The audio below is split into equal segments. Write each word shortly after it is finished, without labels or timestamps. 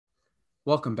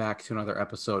Welcome back to another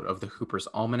episode of the Hooper's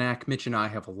Almanac. Mitch and I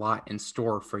have a lot in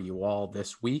store for you all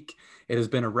this week. It has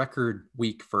been a record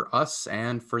week for us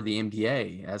and for the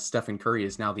NBA, as Stephen Curry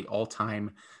is now the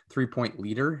all-time three-point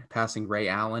leader, passing Ray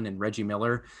Allen and Reggie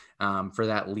Miller for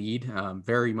that lead.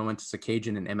 Very momentous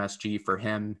occasion in MSG for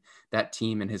him, that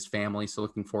team, and his family. So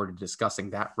looking forward to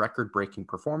discussing that record-breaking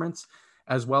performance,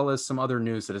 as well as some other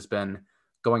news that has been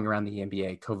going around the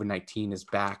NBA. COVID-19 is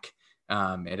back.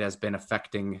 It has been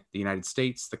affecting the United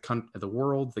States, the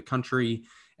world, the country,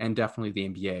 and definitely the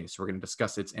NBA. So we're going to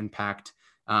discuss its impact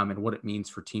and what it means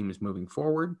for teams moving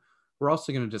forward. We're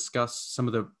also going to discuss some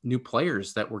of the new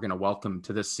players that we're going to welcome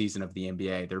to this season of the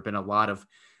NBA. There have been a lot of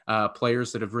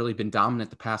players that have really been dominant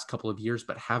the past couple of years,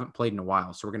 but haven't played in a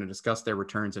while. So we're going to discuss their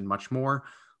returns and much more.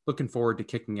 Looking forward to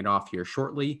kicking it off here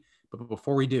shortly. But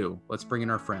before we do, let's bring in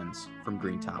our friends from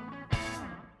Green Top.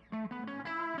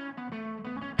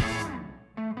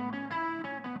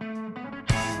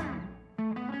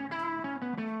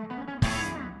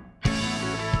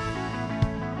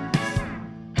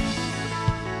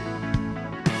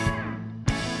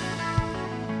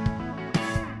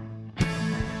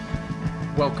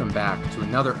 Welcome back to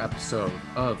another episode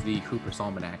of the Hooper's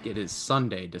Almanac. It is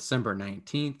Sunday, December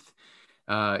 19th.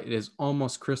 It is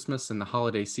almost Christmas and the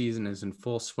holiday season is in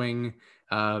full swing.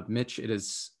 Mitch, it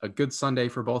is a good Sunday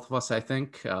for both of us, I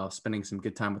think, spending some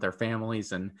good time with our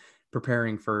families and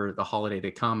preparing for the holiday to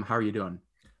come. How are you doing?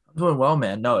 I'm doing well,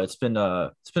 man. No, it's been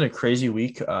a crazy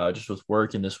week, just with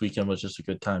work, and this weekend was just a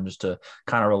good time just to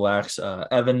kind of relax.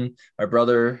 Evan, my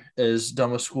brother, is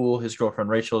done with school. His girlfriend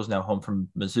Rachel is now home from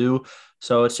Mizzou,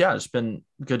 so it's been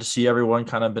good to see everyone.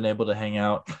 Kind of been able to hang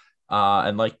out,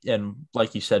 and like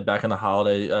you said, back in the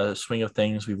holiday swing of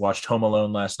things. We watched Home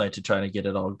Alone last night to try to get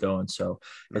it all going, so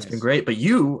it's been Nice. great. But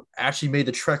you actually made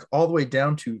the trek all the way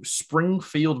down to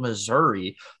Springfield,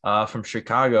 Missouri, from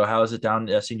Chicago. How is it down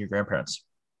seeing your grandparents?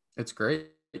 It's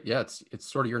great. Yeah,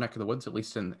 it's sort of your neck of the woods, at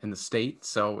least in the state.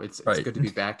 So it's Right. good to be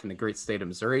back in the great state of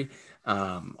Missouri.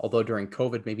 Although during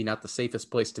COVID, maybe not the safest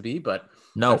place to be, but I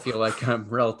No. feel like I'm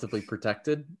relatively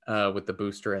protected with the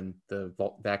booster and the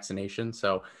vaccination.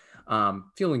 So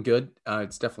feeling good.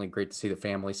 It's definitely great to see the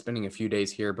family. Spending a few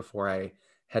days here before I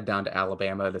head down to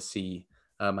Alabama to see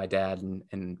my dad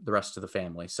and the rest of the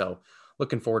family. So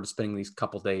looking forward to spending these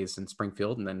couple days in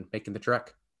Springfield and then making the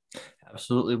trek.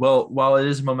 Absolutely. Well, while it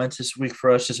is a momentous week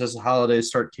for us, just as the holidays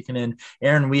start kicking in,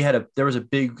 Aaron, there was a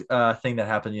big thing that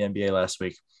happened in the NBA last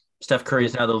week. Steph Curry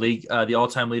is now the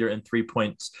all-time leader in 3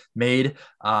 points made.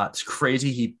 It's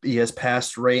crazy. He has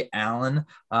passed Ray Allen,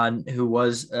 who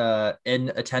was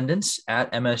in attendance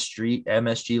at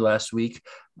MSG last week,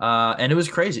 and it was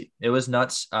crazy. It was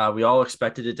nuts. We all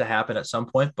expected it to happen at some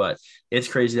point, but it's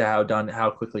crazy how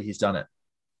quickly he's done it.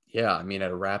 Yeah, I mean,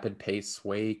 at a rapid pace,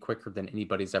 way quicker than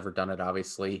anybody's ever done it,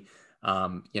 obviously. I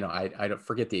don't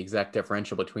forget the exact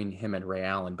differential between him and Ray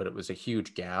Allen, but it was a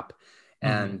huge gap.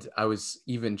 Mm-hmm. And I was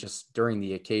even just during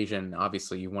the occasion,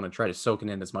 obviously, you want to try to soak it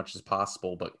in as much as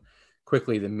possible, but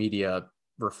quickly the media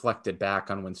reflected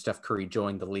back on when Steph Curry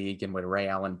joined the league and when Ray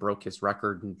Allen broke his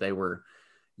record, and they were,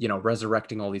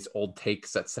 resurrecting all these old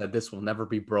takes that said this will never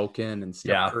be broken and Steph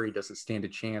Yeah. Curry doesn't stand a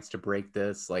chance to break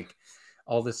this. Like,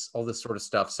 all this sort of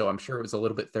stuff. So I'm sure it was a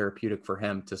little bit therapeutic for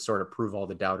him to sort of prove all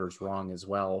the doubters wrong as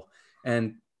well.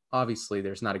 And obviously,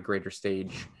 there's not a greater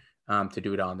stage to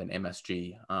do it on than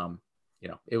MSG.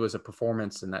 It was a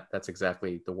performance, and that's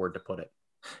exactly the word to put it.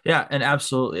 Yeah, and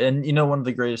absolutely. And one of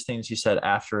the greatest things he said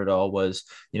after it all was,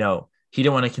 he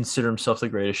didn't want to consider himself the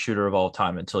greatest shooter of all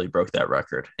time until he broke that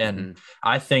record. And Mm-hmm.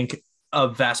 I think a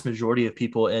vast majority of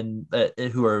people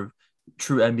who are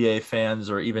true NBA fans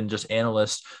or even just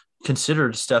analysts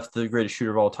considered Steph the greatest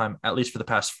shooter of all time, at least for the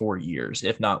past 4 years,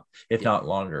 if Yeah. not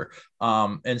longer.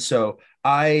 And so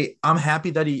I'm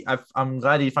happy that I'm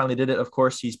glad he finally did it. Of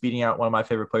course, he's beating out one of my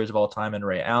favorite players of all time, and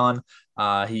Ray Allen.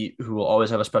 He who will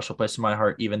always have a special place in my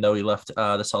heart, even though he left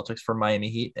the Celtics for Miami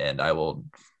Heat, and I will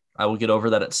get over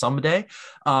that at someday.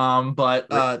 But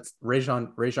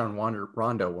Rajon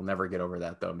Rondo will never get over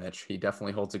that, though, Mitch. He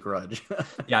definitely holds a grudge.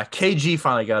 Yeah, KG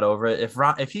finally got over it.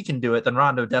 If he can do it, then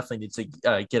Rondo definitely needs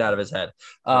to get out of his head.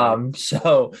 Right.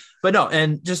 But no,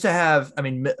 and just to have, I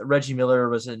mean, Reggie Miller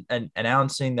was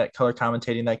announcing that, color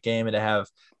commentating that game, and to have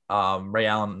Ray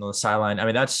Allen on the sideline. I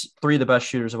mean, that's three of the best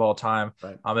shooters of all time.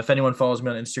 Right. If anyone follows me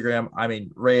on Instagram, I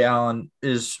mean, Ray Allen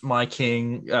is my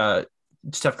king.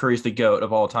 Steph Curry's the GOAT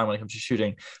of all time when it comes to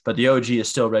shooting, but the OG is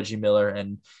still Reggie Miller.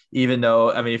 And even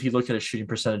though, I mean, if you look at his shooting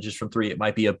percentages from three, it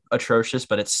might be atrocious,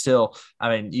 but it's still,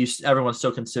 I mean, everyone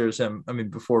still considers him, I mean,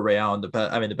 before Ray Allen, the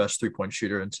best 3-point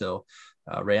shooter until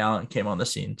Ray Allen came on the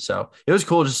scene. So it was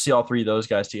cool just to see all three of those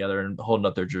guys together and holding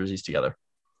up their jerseys together.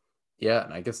 Yeah,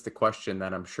 and I guess the question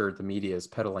that I'm sure the media is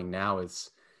peddling now is,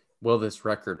 will this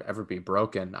record ever be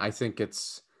broken? I think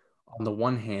it's, on the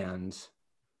one hand,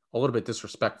 a little bit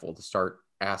disrespectful to start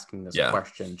asking this Yeah.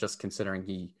 question, just considering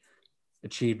he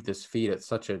achieved this feat at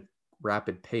such a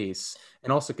rapid pace,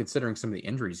 and also considering some of the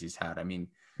injuries he's had. I mean,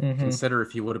 consider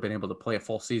if he would have been able to play a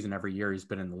full season every year he's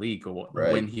been in the league, or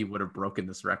Right. when he would have broken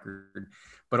this record.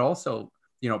 But also,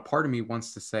 part of me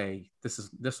wants to say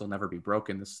this will never be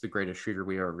broken. This is the greatest shooter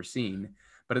we have ever seen.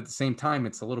 But at the same time,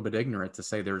 it's a little bit ignorant to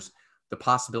say there's the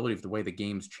possibility of the way the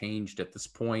game's changed at this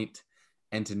point,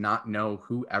 and to not know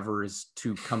whoever is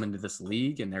to come into this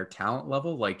league and their talent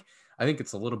level. Like, I think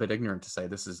it's a little bit ignorant to say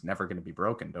this is never going to be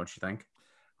broken. Don't you think?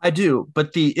 I do,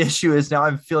 but the issue is now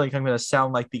I'm feeling like I'm going to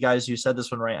sound like the guys who said this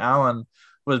when Ray Allen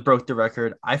broke the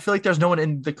record. I feel like there's no one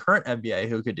in the current NBA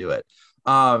who could do it.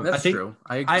 I That's think true.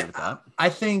 I agree with that. I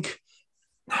think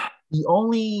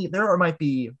there might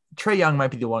be Trae Young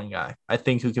might be the one guy I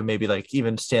think who can maybe like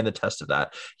even stand the test of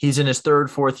that. He's in his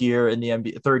fourth year in the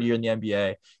NBA, third year in the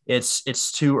NBA.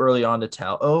 It's too early on to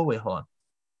tell. Oh wait, hold on.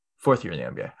 Fourth year in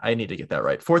the NBA. I need to get that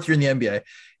right. Fourth year in the NBA.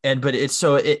 But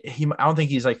I don't think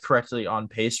he's like correctly on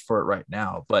pace for it right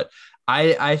now. But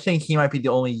I think he might be the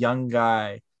only young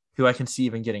guy who I can see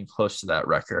even getting close to that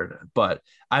record. But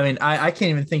I mean, I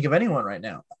can't even think of anyone right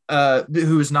now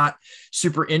who's not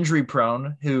super injury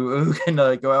prone who can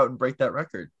go out and break that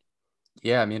record.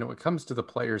 Yeah, I mean, when it comes to the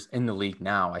players in the league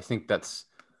now, I think that's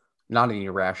not an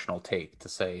irrational take to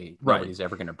say Right. nobody's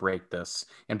ever going to break this.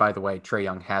 And by the way, Trae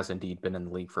Young has indeed been in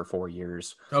the league for 4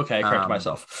 years. Okay, I correct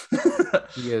myself.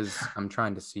 He is, I'm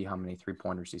trying to see how many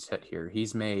 3-pointers he's hit here.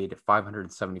 He's made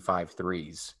 575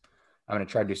 threes. I'm going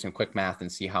to try to do some quick math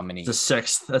and see how many. That's a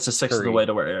sixth of the way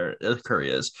to where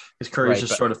Curry is. Because Curry is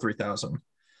just short of 3,000.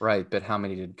 Right, but how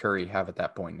many did Curry have at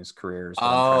that point in his career?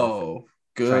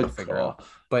 Good call.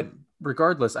 But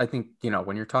regardless, I think,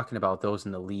 when you're talking about those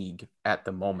in the league at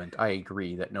the moment, I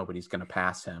agree that nobody's going to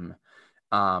pass him.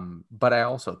 But I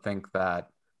also think that,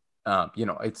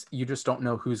 you just don't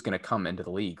know who's going to come into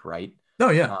the league, right? Oh,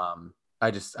 yeah.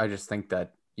 I just think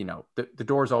that, the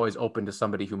door's always open to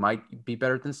somebody who might be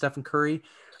better than Stephen Curry,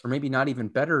 or maybe not even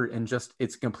better, and just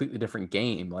it's a completely different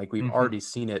game. Like, we've already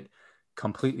seen it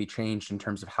completely changed in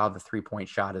terms of how the 3-point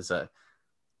shot is a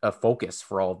focus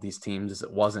for all of these teams as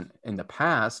it wasn't in the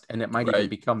past, and it might even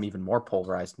become even more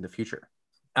polarized in the future.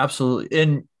 Absolutely.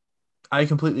 And I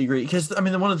completely agree, because I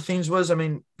mean, one of the things was,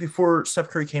 before Steph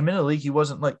Curry came into the league, he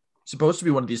wasn't like supposed to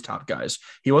be one of these top guys.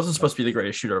 He wasn't supposed to be the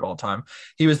greatest shooter of all time.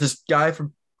 He was this guy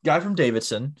from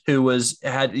Davidson who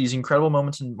had these incredible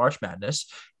moments in March Madness,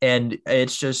 and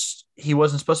it's just he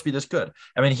wasn't supposed to be this good.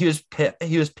 I mean, he was picked.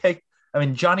 I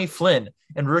mean, Johnny Flynn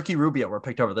and Ricky Rubio were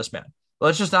picked over this man.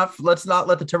 Let's not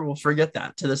let the Timberwolves forget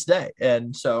that to this day.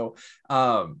 And so,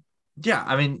 yeah,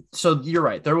 I mean, so you're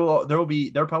right. There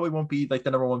probably won't be like the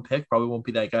number one pick. Probably won't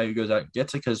be that guy who goes out and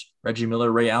gets it, because Reggie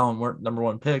Miller, Ray Allen weren't number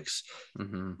one picks.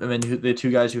 Mm-hmm. I mean, the two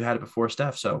guys who had it before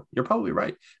Steph. So you're probably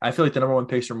right. I feel like the number one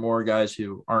picks are more guys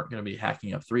who aren't going to be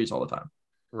hacking up threes all the time.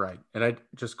 Right. And I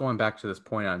just going back to this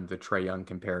point on the Trae Young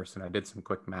comparison, I did some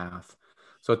quick math.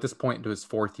 So at this point into his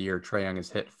fourth year, Trae Young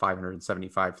has hit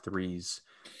 575 threes.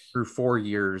 Through 4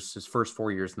 years, his first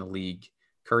 4 years in the league,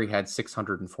 Curry had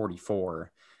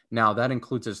 644. Now, that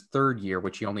includes his third year,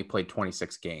 which he only played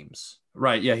 26 games.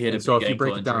 Right, yeah, he had so if you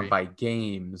break it down by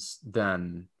games,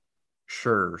 then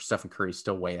sure, Stephen Curry's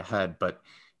still way ahead. But,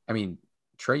 I mean,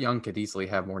 Trae Young could easily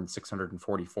have more than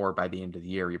 644 by the end of the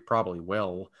year. He probably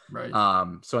will. Right.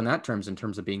 So in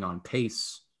terms of being on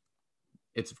pace,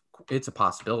 it's a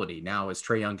possibility. Now, is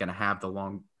Trae Young going to have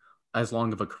as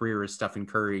long of a career as Stephen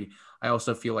Curry? I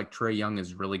also feel like Trae Young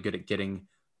is really good at getting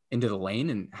into the lane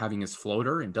and having his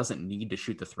floater and doesn't need to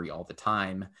shoot the three all the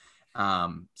time.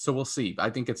 So we'll see.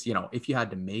 I think it's, if you had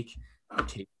to make a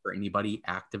case for anybody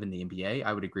active in the NBA,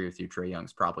 I would agree with you. Trae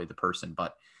Young's probably the person,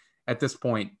 but at this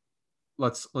point,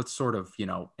 let's sort of,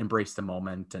 embrace the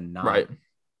moment and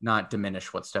not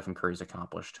diminish what Stephen Curry's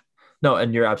accomplished. No,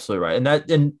 and you're absolutely right.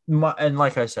 And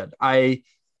like I said, I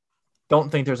don't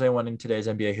think there's anyone in today's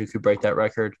NBA who could break that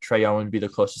record. Trae Young would be the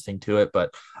closest thing to it,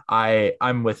 but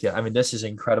I'm with you. I mean, this is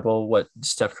incredible what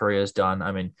Steph Curry has done.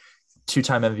 I mean,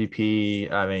 2-time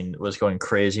MVP, was going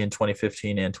crazy in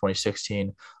 2015 and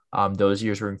 2016. Those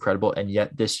years were incredible. And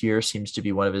yet this year seems to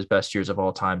be one of his best years of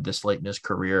all time, this late in his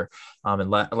career. And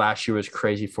last year was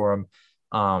crazy for him.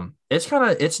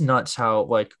 It's nuts how,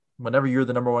 like, whenever he's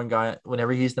the number one guy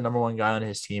on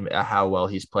his team, how well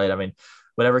he's played. I mean,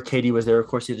 whenever KD was there, of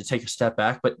course, he had to take a step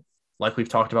back, but like we've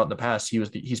talked about in the past, he's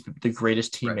the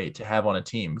greatest teammate to have on a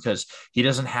team because he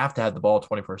doesn't have to have the ball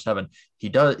 24/7. He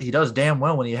does damn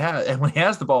well when he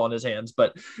has the ball in his hands,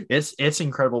 but it's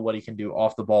incredible what he can do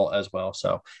off the ball as well.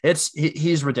 So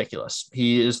he's ridiculous.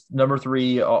 He is number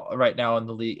 3 right now in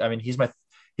the league. I mean,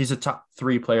 he's a top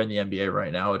 3 player in the NBA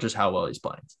right now, just how well he's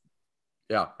playing.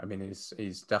 Yeah, I mean,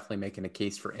 he's definitely making a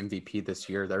case for MVP this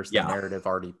year. There's the narrative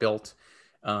already built.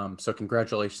 So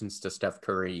congratulations to Steph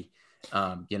Curry.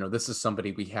 This is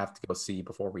somebody we have to go see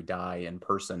before we die in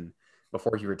person,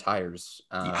 before he retires.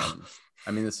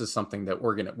 I mean, this is something that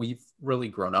we've really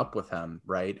grown up with him,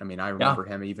 right? I mean, I remember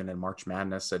him even in March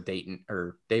Madness at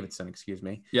Davidson, excuse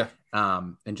me. Yeah.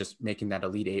 And just making that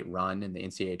Elite 8 run in the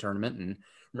NCAA tournament, and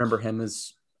remember him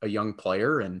as a young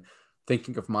player and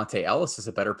thinking of Monte Ellis as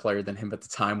a better player than him at the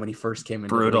time when he first came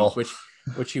into the league,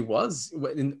 which he was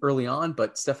early on.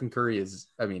 But Stephen Curry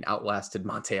outlasted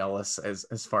Monte Ellis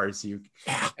as far as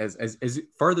as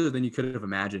farther than you could have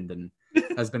imagined, and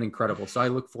has been incredible. So I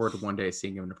look forward to one day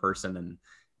seeing him in person, and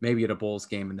maybe at a Bulls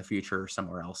game in the future or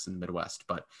somewhere else in the Midwest.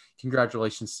 But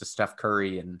congratulations to Steph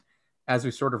Curry. And as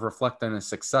we sort of reflect on his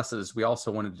successes, we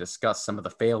also wanted to discuss some of the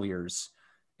failures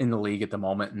in the league at the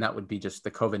moment, and that would be just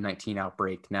the COVID-19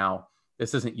 outbreak. Now,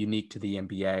 this isn't unique to the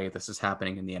NBA. This is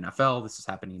happening in the NFL. This is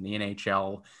happening in the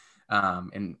NHL,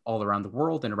 and all around the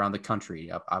world and around the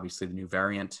country. Obviously, the new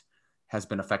variant has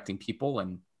been affecting people,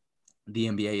 and the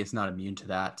NBA is not immune to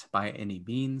that by any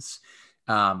means.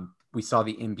 We saw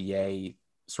the NBA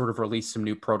sort of release some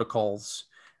new protocols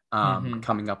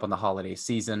coming up on the holiday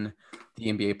season. The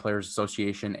NBA Players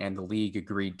Association and the league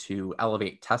agreed to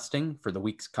elevate testing for the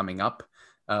weeks coming up,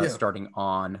 starting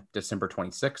on December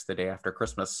 26th, the day after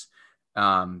Christmas.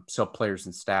 So players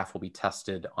and staff will be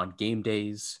tested on game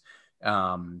days,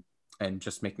 and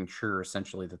just making sure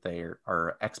essentially that they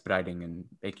are expediting and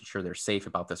making sure they're safe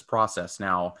about this process.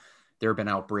 Now, there have been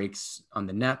outbreaks on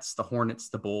the Nets, the Hornets,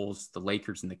 the Bulls, the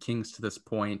Lakers, and the Kings to this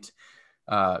point.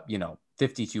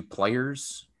 52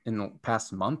 players in the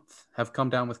past month have come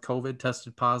down with COVID,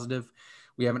 tested positive.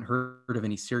 We haven't heard of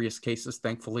any serious cases,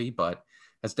 thankfully, but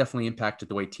has definitely impacted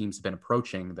the way teams have been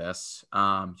approaching this.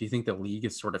 Do you think the league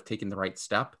is sort of taking the right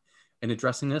step in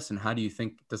addressing this? And how do you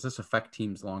think, does this affect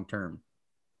teams long-term?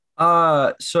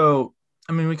 So,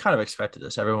 I mean, we kind of expected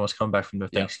this. Everyone was coming back from their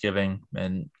Thanksgiving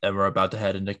and we're about to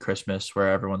head into Christmas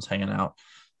where everyone's hanging out.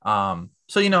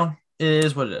 So, it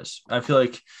is what it is. I feel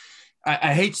like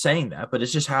I hate saying that, but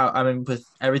it's just how, I mean, with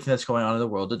everything that's going on in the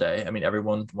world today, I mean,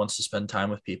 everyone wants to spend time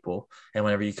with people. And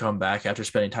whenever you come back after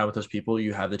spending time with those people,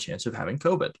 you have the chance of having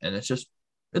COVID. And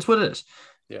it's what it is.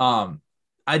 Yeah.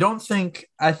 I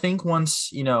think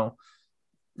once,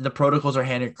 the protocols are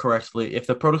handled correctly, if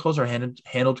the protocols are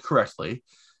handled correctly,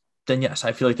 then yes,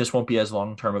 I feel like this won't be as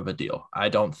long-term of a deal. I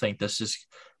don't think the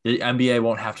NBA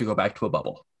won't have to go back to a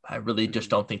bubble. I really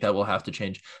just don't think that will have to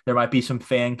change. There might be some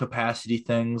fan capacity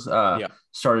things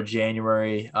start of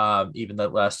January, even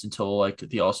that lasts until like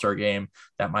the All-Star game.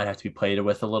 That might have to be played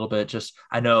with a little bit. Just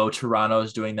I know Toronto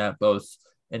is doing that both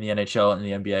in the NHL and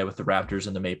the NBA with the Raptors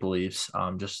and the Maple Leafs.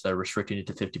 Just they're restricting it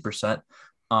to 50%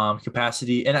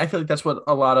 capacity. And I feel like that's what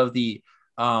a lot of the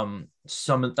a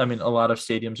lot of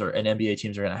stadiums and NBA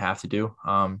teams are going to have to do.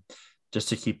 Just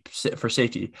to keep for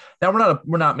safety. Now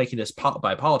we're not making this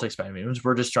by politics by any means.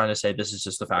 We're just trying to say this is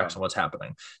just the facts of what's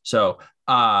happening. So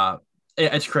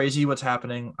it's crazy what's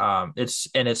happening.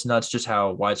 It's nuts just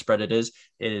how widespread it is.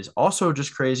 It is also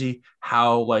just crazy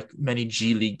how like many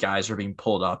G League guys are being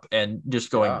pulled up and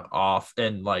just going off,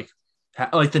 and like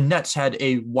the Nets had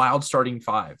a wild starting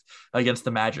 5 against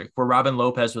the Magic where Robin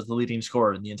Lopez was the leading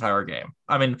scorer in the entire game.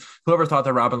 I mean, whoever thought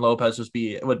that Robin Lopez would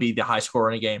be the high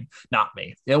scorer in a game? Not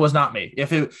me. It was not me.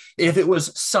 If it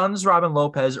was Suns Robin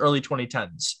Lopez early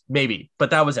 2010s, maybe, but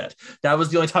that was it. That was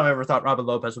the only time I ever thought Robin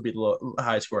Lopez would be the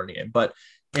high scorer in a game. But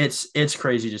it's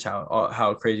crazy just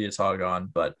how crazy it's all gone.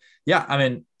 But yeah, I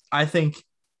mean, I think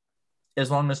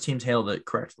as long as teams handled it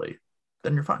correctly,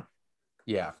 then you're fine.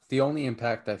 Yeah, the only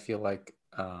impact I feel like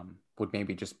would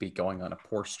maybe just be going on a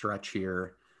poor stretch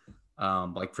here,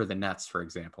 like for the Nets, for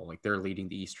example. Like they're leading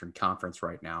the Eastern Conference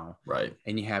right now, right?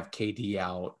 And you have KD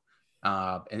out,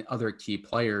 and other key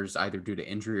players either due to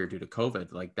injury or due to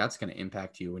COVID. Like that's going to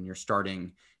impact you when you're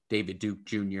starting David Duke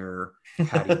Jr.,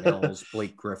 Patty Mills,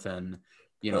 Blake Griffin,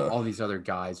 all these other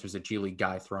guys. There's a G League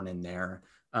guy thrown in there.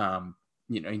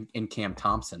 In Cam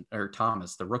Thomas,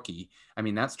 the rookie. I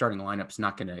mean, that starting lineup's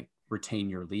not going to retain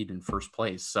your lead in first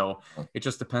place. So it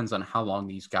just depends on how long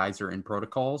these guys are in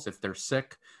protocols, if they're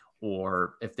sick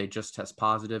or if they just test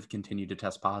positive, continue to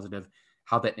test positive,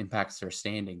 how that impacts their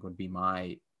standing would be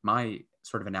my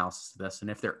sort of analysis of this. And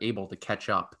if they're able to catch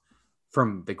up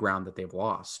from the ground that they've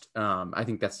lost. I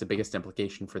think that's the biggest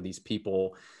implication for these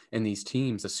people and these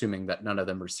teams, assuming that none of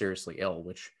them are seriously ill,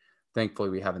 which thankfully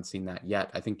we haven't seen that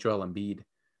yet. I think Joel Embiid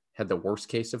had the worst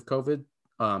case of COVID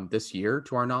this year,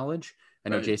 to our knowledge. I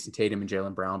know Jason Tatum and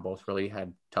Jaylen Brown both really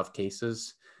had tough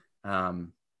cases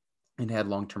and had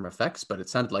long-term effects, but it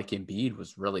sounded like Embiid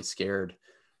was really scared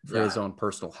for his own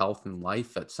personal health and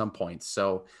life at some point.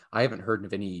 So I haven't heard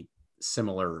of any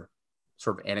similar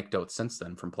sort of anecdotes since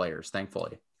then from players,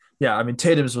 thankfully. Yeah, I mean,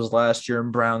 Tatum's was last year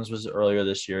and Brown's was earlier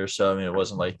this year. So, I mean, it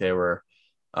wasn't like they were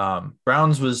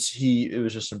Brown's was it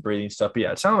was just some breathing stuff. But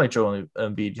yeah, it sounded like Joel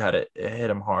Embiid it hit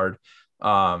him hard.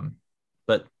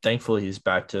 But thankfully he's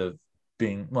back to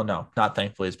being, well, no, not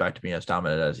thankfully he's back to being as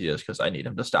dominant as he is, because I need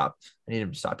him to stop. I need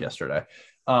him to stop yesterday.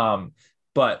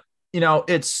 But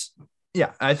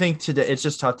I think today it's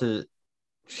just tough to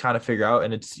kind of figure out,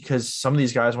 and it's because some of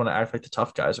these guys want to act like the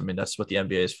tough guys. I mean, that's what the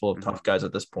NBA is full of, tough guys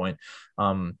at this point.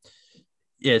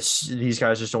 It's these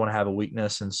guys just don't want to have a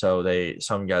weakness, and so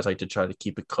some guys like to try to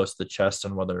keep it close to the chest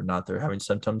on whether or not they're having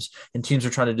symptoms, and teams are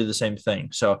trying to do the same thing.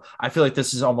 So I feel like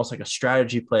this is almost like a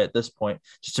strategy play at this point,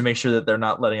 just to make sure that they're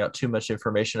not letting out too much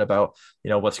information about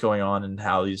what's going on and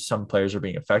how some players are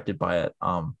being affected by it.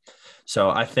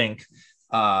 So I think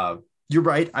you're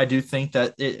right. I do think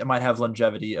that it might have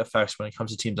longevity effects when it comes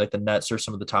to teams like the Nets or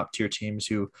some of the top tier teams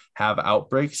who have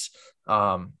outbreaks.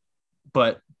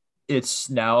 But it's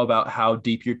now about how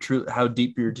deep your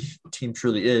team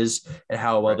truly is, and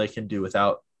how well they can do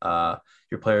without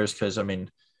your players. Because I mean,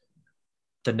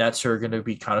 the Nets are going to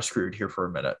be kind of screwed here for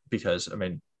a minute, because I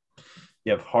mean,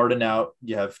 you have Harden out,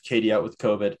 you have KD out with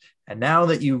COVID, and now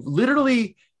that you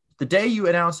literally, the day you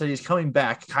announce that he's coming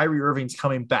back, Kyrie Irving's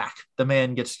coming back, the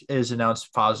man is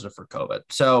announced positive for COVID.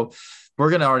 So we're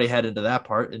going to already head into that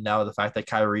part. And now the fact that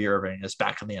Kyrie Irving is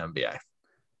back in the NBA.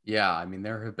 Yeah. I mean,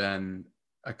 there have been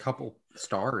a couple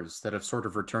stars that have sort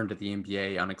of returned to the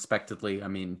NBA unexpectedly. I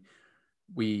mean,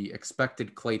 we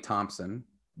expected Klay Thompson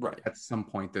at some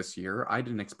point this year. I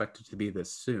didn't expect it to be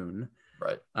this soon.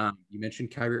 Right. You mentioned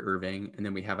Kyrie Irving, and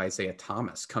then we have Isaiah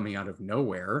Thomas coming out of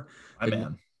nowhere.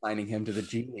 Signing him to the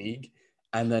G League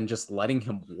and then just letting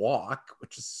him walk,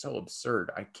 which is so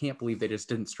absurd. I can't believe they just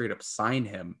didn't straight up sign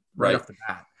him right off the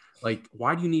bat. Like,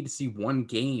 why do you need to see one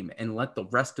game and let the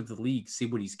rest of the league see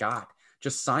what he's got?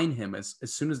 Just sign him as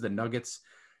soon as the Nuggets,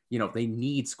 they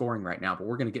need scoring right now, but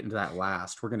we're going to get into that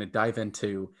last. We're going to dive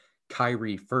into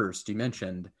Kyrie first. You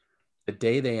mentioned the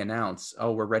day they announce,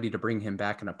 we're ready to bring him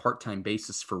back on a part-time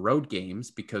basis for road games,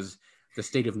 because the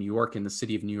state of New York and the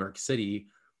city of New York City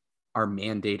are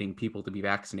mandating people to be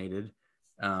vaccinated,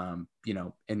 in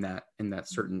that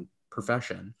certain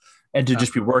profession. And to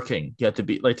just be working, you have to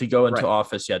be to go into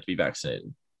office, you have to be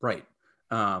vaccinated. Right.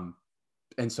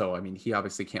 And so, I mean, he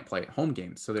obviously can't play at home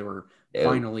games. So they were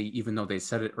finally, even though they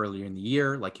said it earlier in the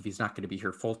year, like if he's not going to be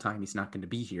here full time, he's not going to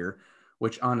be here,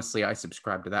 which honestly, I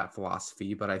subscribe to that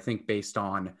philosophy. But I think based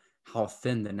on how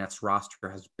thin the Nets roster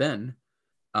has been,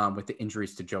 with the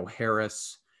injuries to Joe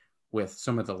Harris, with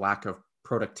some of the lack of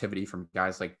productivity from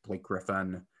guys like Blake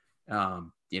Griffin,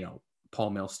 Paul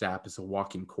Millsap is a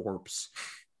walking corpse.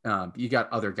 You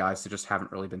got other guys that just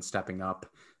haven't really been stepping up.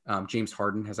 James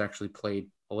Harden has actually played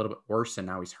a little bit worse, and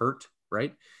now he's hurt,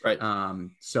 right?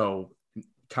 So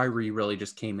Kyrie really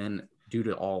just came in due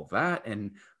to all of that,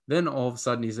 and then all of a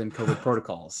sudden he's in COVID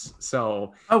protocols.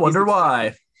 So I wonder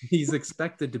why. He's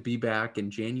expected to be back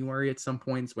in January at some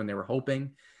points when they were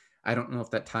hoping. I don't know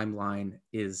if that timeline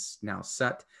is now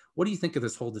set. What do you think of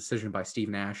this whole decision by Steve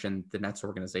Nash and the Nets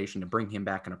organization to bring him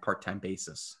back on a part-time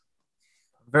basis?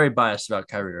 I'm very biased about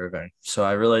Kyrie Irving, so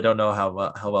I really don't know how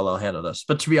well I'll handle this.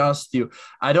 But to be honest with you,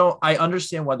 I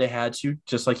understand why they had to.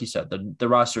 Just like you said, the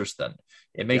roster's thin.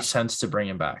 It makes sense to bring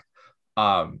him back.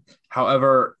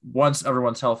 However, once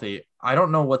everyone's healthy, I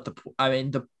don't know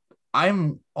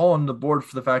I'm all on the board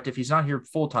for the fact if he's not here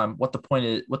full time, what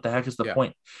the heck is the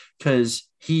point? Because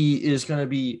he is going to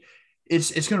be,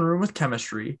 it's going to ruin with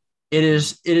chemistry. It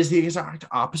is the exact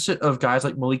opposite of guys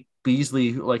like Malik Beasley,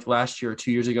 who, like last year or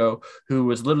 2 years ago, who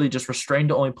was literally just restrained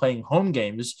to only playing home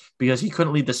games because he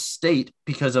couldn't leave the state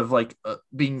because of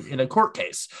being in a court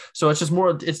case. So it's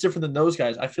different than those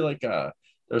guys. I feel like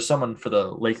there's someone for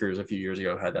the Lakers a few years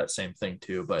ago who had that same thing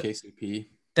too, but KCP.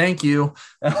 Thank you.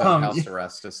 House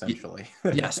arrest, essentially.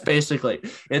 Yes, basically.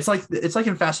 It's like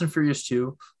in Fast and Furious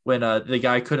 2 when the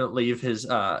guy couldn't leave his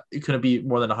it couldn't be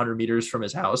more than 100 meters from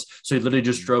his house, so he literally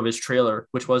just drove his trailer,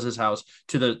 which was his house,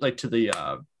 to the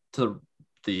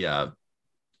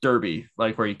derby,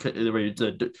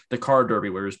 the car derby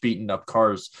where he was beating up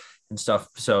cars and stuff.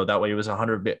 So that way he was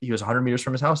 100 meters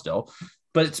from his house still.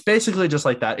 But it's basically just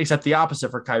like that, except the opposite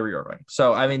for Kyrie Irving.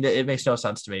 So I mean, it makes no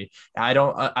sense to me. I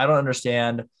don't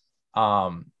understand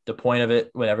the point of it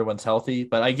when everyone's healthy,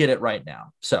 but I get it right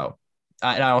now. So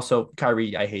and I also,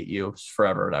 Kyrie, I hate you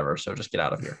forever and ever. So just get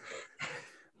out of here.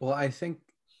 Well, I think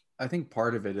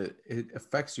part of it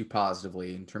affects you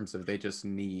positively in terms of they just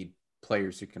need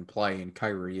players who can play, and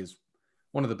Kyrie is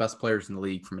one of the best players in the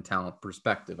league from a talent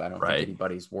perspective. I don't think Right.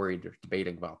 anybody's worried or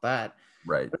debating about that.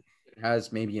 Right. It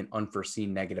has maybe an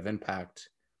unforeseen negative impact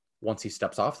once he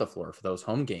steps off the floor for those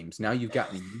home games. Now you've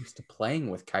gotten used to playing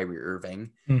with Kyrie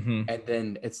Irving, Mm-hmm. and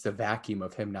then it's the vacuum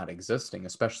of him not existing,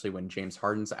 especially when James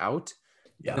Harden's out.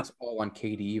 Then Yeah. it's all on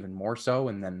KD even more so.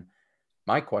 And then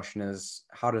my question is,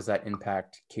 how does that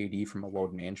impact KD from a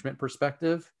load management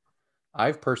perspective?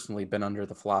 I've personally been under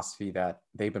the philosophy that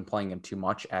they've been playing him too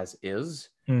much as is.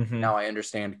 Mm-hmm. Now I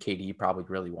understand KD probably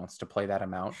really wants to play that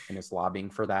amount and is lobbying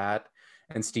for that.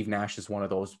 And Steve Nash is one of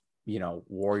those,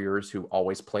 warriors who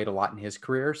always played a lot in his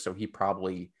career. So he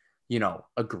probably,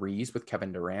 agrees with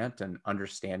Kevin Durant and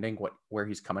understanding where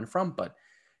he's coming from. But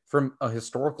from a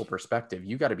historical perspective,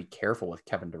 you got to be careful with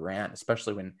Kevin Durant,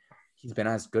 especially when he's been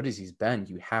as good as he's been.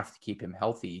 You have to keep him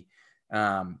healthy.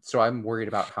 So I'm worried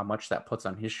about how much that puts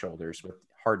on his shoulders with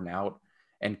Harden out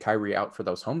and Kyrie out for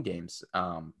those home games.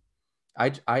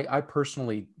 I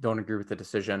personally don't agree with the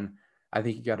decision. I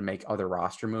think you got to make other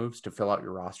roster moves to fill out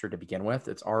your roster to begin with.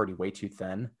 It's already way too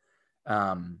thin.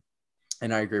 Um,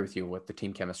 and I agree with you with the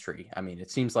team chemistry. I mean, it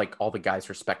seems like all the guys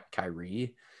respect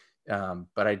Kyrie,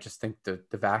 but I just think the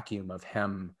vacuum of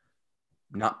him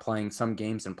not playing some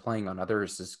games and playing on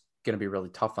others is going to be really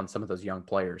tough on some of those young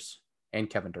players and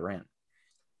Kevin Durant.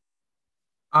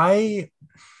 I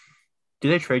do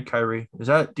they trade Kyrie?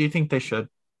 Do you think they should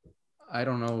I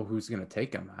don't know who's going to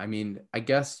take him. I mean, I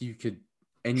guess you could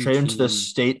any trade him to the team,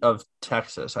 state of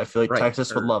Texas? I feel like right,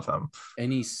 Texas would or love him.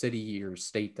 any city or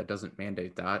state that doesn't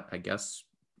mandate that. I guess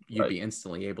you'd Right. be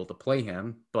instantly able to play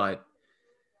him, but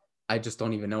I just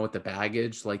don't even know what the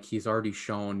baggage. Like he's already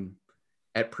shown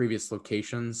at previous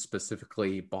locations,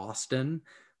 specifically Boston,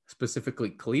 specifically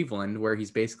Cleveland, where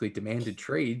he's basically demanded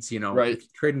trades. Right. If you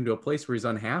trade him to a place where he's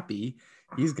unhappy,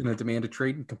 he's going to demand a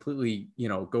trade and completely,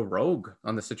 go rogue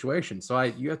on the situation. So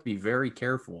you have to be very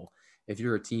careful if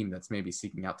you're a team that's maybe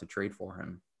seeking out to trade for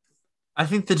him. I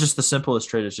think that just the simplest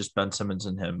trade is just Ben Simmons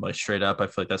and him, like straight up. I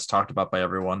feel like that's talked about by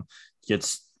everyone.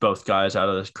 Gets both guys out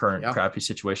of the current Yeah. crappy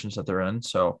situations that they're in.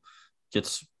 So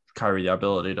gets Kyrie the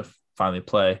ability to finally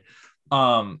play.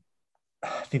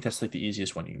 I think that's like the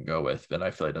easiest one you can go with. And I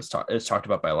feel like it's talked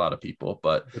about by a lot of people,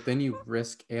 but But then you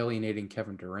risk alienating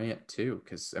Kevin Durant too,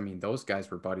 because I mean those guys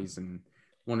were buddies and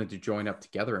wanted to join up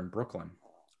together in Brooklyn.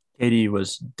 KD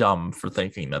was dumb for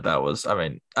thinking that was, I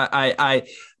mean,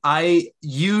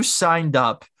 you signed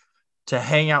up to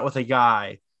hang out with a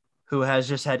guy who has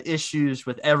just had issues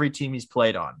with every team he's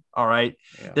played on. All right.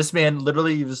 Yeah. This man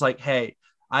literally was like, hey,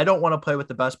 I don't want to play with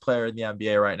the best player in the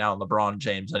NBA right now, LeBron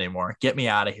James, anymore. Get me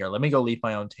out of here. Let me go lead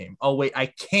my own team. Oh, wait, I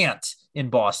can't in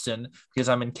Boston because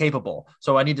I'm incapable.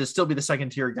 So I need to still be the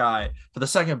second tier guy for the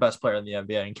second best player in the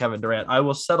NBA and Kevin Durant. I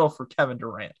will settle for Kevin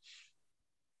Durant.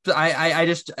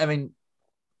 I mean,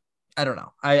 I don't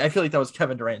know. I feel like that was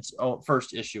Kevin Durant's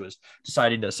first issue is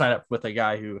deciding to sign up with a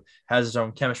guy who has his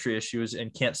own chemistry issues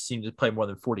and can't seem to play more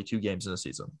than 42 games in a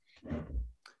season.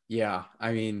 Yeah,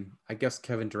 I mean, I guess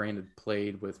Kevin Durant had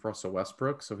played with Russell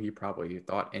Westbrook, so he probably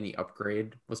thought any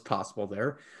upgrade was possible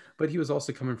there. But he was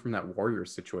also coming from that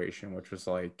Warriors situation, which was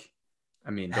like,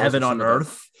 I mean, those are Heaven some on of the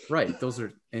earth. right. Those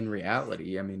are in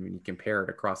reality. I mean, when you compare it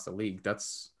across the league,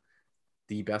 that's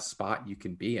the best spot you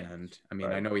can be in. I mean,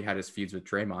 I Right. know he had his feuds with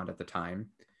Draymond at the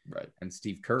time Right. and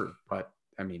Steve Kerr, but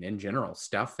I mean, in general,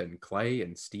 Steph and Clay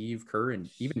and Steve Kerr and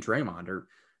even Draymond are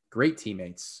great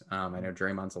teammates. I know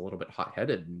Draymond's a little bit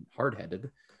hot-headed and hard-headed,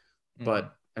 Mm-hmm.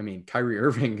 but I mean, Kyrie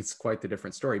Irving is quite the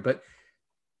different story. But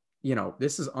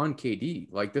this is on KD.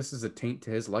 Like this is a taint to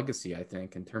his legacy, I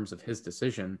think, in terms of his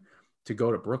decision to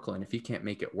go to Brooklyn if he can't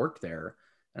make it work there.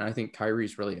 And I think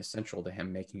Kyrie's really essential to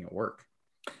him making it work.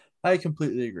 I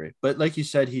completely agree. But like you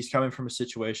said, he's coming from a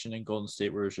situation in Golden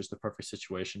State where it was just the perfect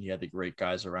situation. He had the great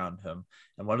guys around him.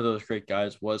 And one of those great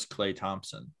guys was Klay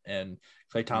Thompson. And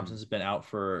Klay Thompson's been out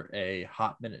for a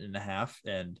hot minute and a half.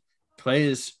 And Klay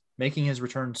is making his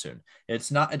return soon. It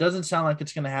doesn't sound like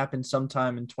it's going to happen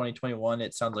sometime in 2021.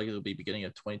 It sounds like it'll be beginning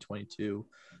of 2022.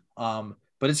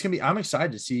 But it's going to be, I'm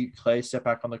excited to see Klay step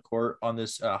back on the court on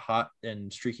this hot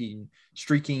and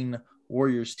streaking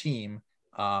Warriors team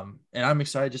And I'm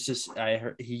excited I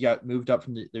heard he got moved up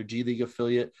from their G League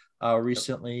affiliate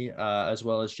recently, as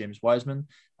well as James Wiseman,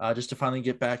 just to finally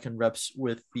get back in reps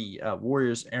with the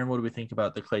Warriors. Aaron, what do we think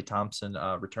about the Klay Thompson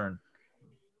return?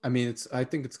 I mean, I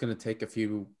think it's going to take a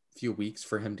few weeks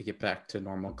for him to get back to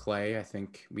normal Clay. I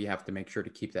think we have to make sure to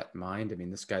keep that in mind. I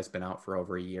mean, this guy's been out for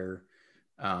over a year.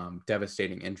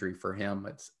 Devastating injury for him.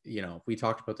 It's, we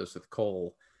talked about this with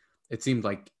Cole. It seemed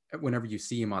like whenever you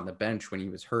see him on the bench when he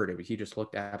was hurt, he just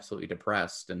looked absolutely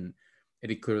depressed, and it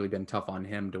had clearly been tough on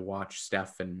him to watch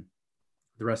Steph and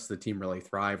the rest of the team really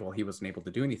thrive while he wasn't able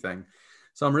to do anything.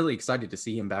 So I'm really excited to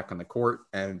see him back on the court,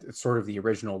 and it's sort of the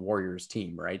original Warriors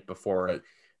team, right? Before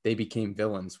they became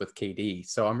villains with KD.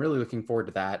 So I'm really looking forward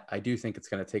to that. I do think it's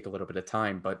going to take a little bit of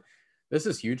time, but this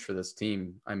is huge for this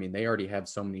team. I mean, they already have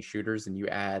so many shooters, and you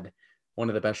add one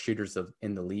of the best shooters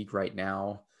in the league right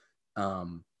now.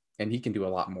 And he can do a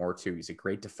lot more too. He's a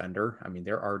great defender. I mean,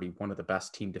 they're already one of the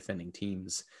best team defending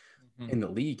teams in the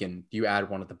league. And you add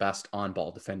one of the best on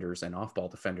ball defenders and off ball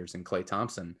defenders in Klay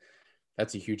Thompson.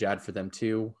 That's a huge add for them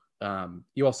too.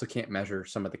 You also can't measure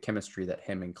some of the chemistry that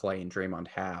him and Klay and Draymond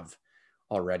have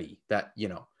already. That,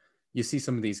 you see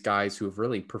some of these guys who have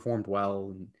really performed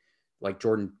well, and like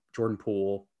Jordan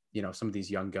Poole, some of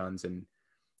these young guns, and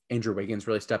Andrew Wiggins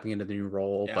really stepping into the new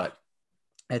role. Yeah. But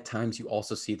at times you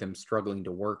also see them struggling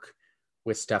to work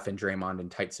with Steph and Draymond in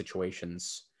tight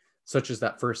situations, such as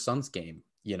that first Suns game.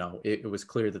 It was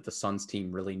clear that the Suns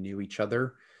team really knew each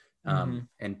other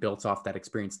and built off that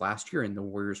experience last year. And the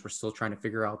Warriors were still trying to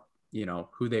figure out,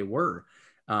 who they were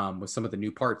with some of the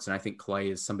new parts. And I think Klay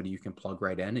is somebody you can plug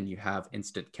right in and you have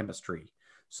instant chemistry.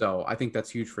 So I think that's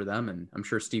huge for them. And I'm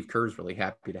sure Steve Kerr is really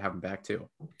happy to have him back too.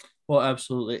 Well,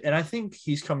 absolutely. And I think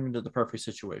he's coming into the perfect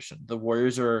situation. The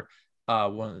Warriors are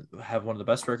have one of the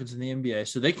best records in the NBA.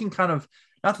 So they can kind of,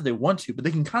 not that they want to, but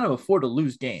they can kind of afford to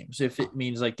lose games if it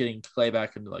means like getting Klay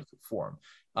back into like form.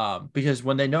 Because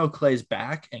when they know Klay's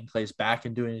back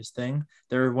and doing his thing,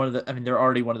 they're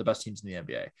already one of the best teams in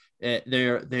the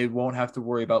NBA. They won't have to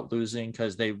worry about losing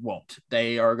because they won't.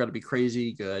 They are going to be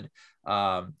crazy good.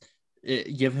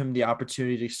 Give him the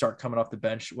opportunity to start coming off the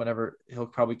bench whenever he'll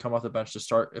probably come off the bench to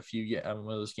start when of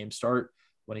those games start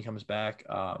when he comes back.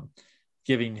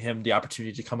 Giving him the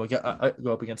opportunity to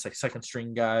go up against like second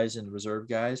string guys and reserve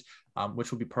guys,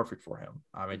 which will be perfect for him.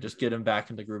 I mean, just get him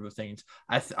back in the groove of things.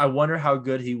 I wonder how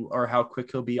good how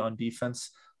quick he'll be on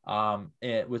defense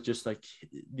with just like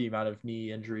the amount of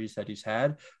knee injuries that he's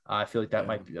had. I feel like that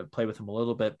might play with him a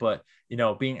little bit, but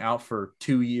being out for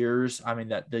 2 years, I mean,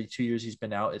 that the 2 years he's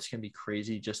been out, it's going to be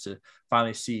crazy just to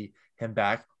finally see him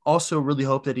back. Also really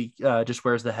hope that he just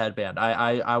wears the headband.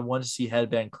 I want to see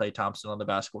headband Klay Thompson on the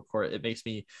basketball court. It makes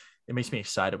me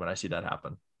excited when I see that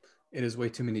happen. It is way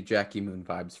too many Jackie Moon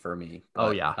vibes for me. But,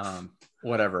 oh yeah.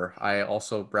 Whatever. I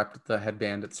also repped the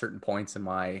headband at certain points in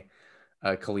my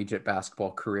collegiate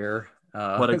basketball career.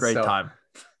 What a great time.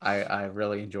 I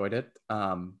really enjoyed it.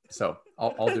 So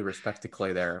all due respect to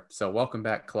Klay there. So welcome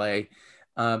back, Klay.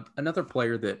 Another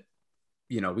player that,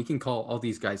 we can call all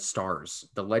these guys stars.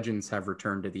 The legends have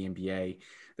returned to the NBA.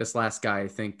 This last guy, I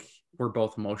think we're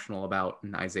both emotional about,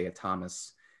 and Isaiah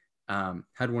Thomas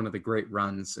had one of the great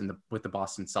runs with the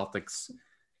Boston Celtics.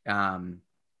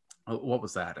 What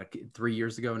was that? 3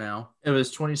 years ago now? It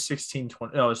was 2016,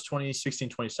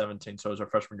 2017. So it was our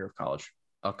freshman year of college.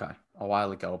 Okay. A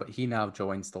while ago, but he now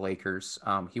joins the Lakers.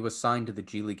 He was signed to the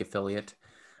G League affiliate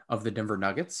of the Denver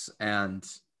Nuggets and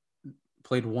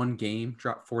played one game,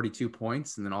 dropped 42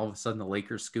 points, and then all of a sudden the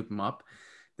Lakers scoop him up.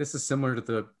 This is similar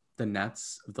to the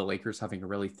Nets of the Lakers having a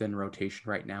really thin rotation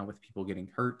right now with people getting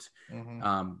hurt.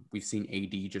 We've seen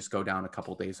AD just go down a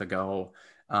couple days ago,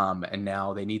 and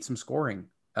now they need some scoring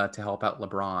to help out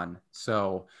LeBron.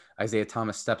 So Isaiah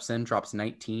Thomas steps in, drops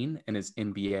 19 in his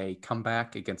NBA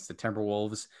comeback against the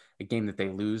Timberwolves, a game that they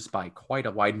lose by quite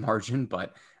a wide margin,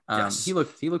 but he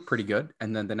looked pretty good.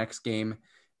 And then the next game,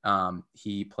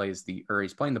 he's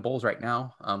playing the Bulls right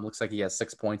now. Looks like he has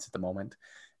 6 points at the moment.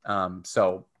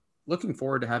 So looking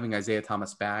forward to having Isaiah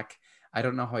Thomas back. I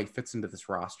don't know how he fits into this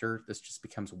roster. This just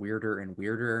becomes weirder and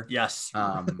weirder. Yes.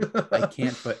 I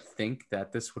can't but think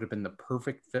that this would have been the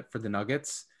perfect fit for the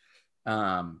Nuggets.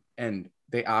 And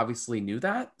they obviously knew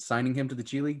that, signing him to the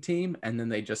G League team. And then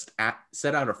they just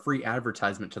set out a free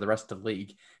advertisement to the rest of the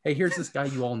league. Hey, here's this guy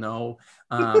you all know.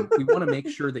 We want to make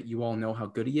sure that you all know how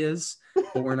good he is,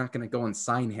 but we're not going to go and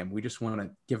sign him. We just want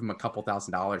to give him a couple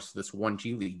 $1,000s for this one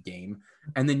G League game.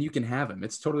 And then you can have him.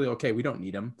 It's totally okay. We don't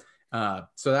need him.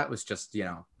 So that was just,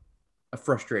 a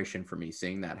frustration for me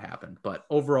seeing that happen. But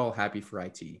overall, happy for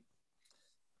IT.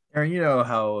 Aaron, you know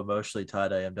how emotionally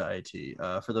tied I am to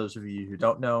IT. For those of you who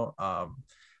don't know,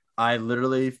 I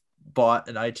literally bought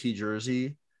an IT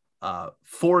jersey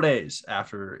 4 days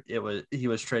after he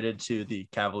was traded to the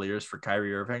Cavaliers for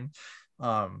Kyrie Irving.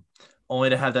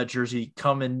 Only to have that jersey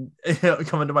come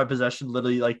into my possession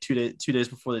literally like 2 days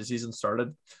before the season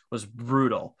started was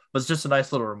brutal. But it's just a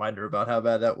nice little reminder about how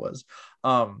bad that was.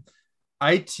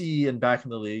 IT and back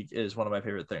in the league is one of my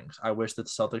favorite things. I wish that the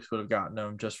Celtics would have gotten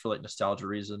him just for like nostalgia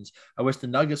reasons. I wish the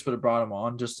Nuggets would have brought him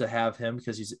on just to have him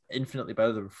because he's infinitely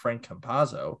better than Frank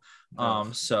Campazzo. I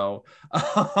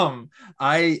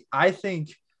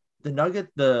think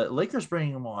the Lakers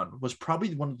bringing him on was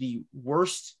probably one of the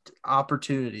worst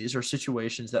opportunities or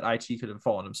situations that IT could have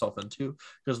fallen himself into,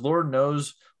 because Lord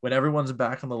knows when everyone's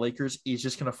back on the Lakers, he's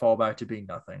just going to fall back to being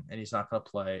nothing and he's not going to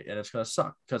play and it's going to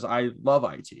suck, because I love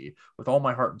IT with all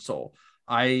my heart and soul.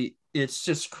 It's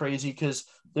just crazy because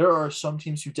there are some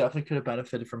teams who definitely could have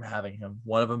benefited from having him.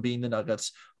 One of them being the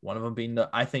Nuggets, one of them being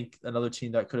I think another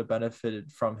team that could have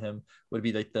benefited from him would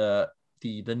be like the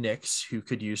Knicks, who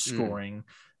could use scoring.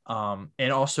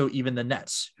 And also even the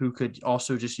Nets, who could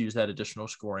also just use that additional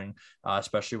scoring,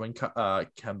 especially when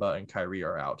Kemba and Kyrie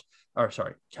are out. Or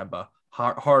sorry, Kemba,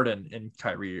 Harden and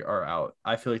Kyrie are out.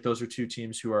 I feel like those are two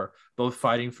teams who are both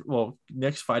fighting for,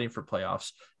 Knicks fighting for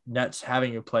playoffs, Nets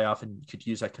having a playoff and could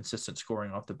use that consistent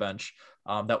scoring off the bench.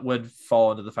 That would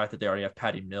fall into the fact that they already have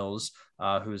Patty Mills,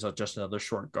 who's just another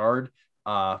short guard.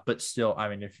 But still, I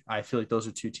mean, I feel like those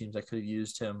are two teams that could have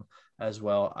used him as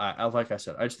well. Like I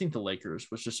said, I just think the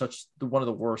Lakers was just one of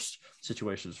the worst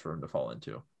situations for him to fall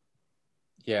into.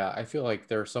 Yeah, I feel like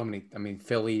there are so many. I mean,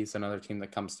 Philly's another team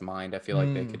that comes to mind. I feel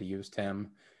like they could have used him.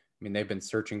 I mean, they've been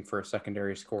searching for a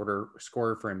secondary scorer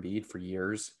for Embiid for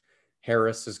years.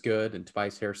 Harris is good, and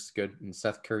Tobias Harris is good, and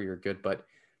Seth Curry are good, but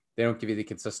they don't give you the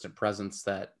consistent presence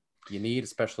that you need,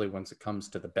 especially once it comes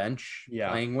to the bench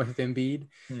playing with Embiid.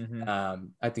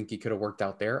 I think he could have worked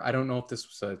out there. I don't know if this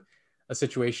was a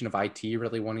situation of IT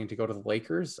really wanting to go to the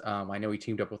Lakers. I know he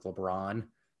teamed up with LeBron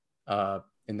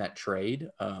in that trade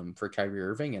for Kyrie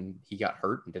Irving, and he got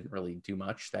hurt and didn't really do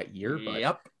much that year.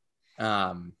 But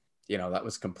that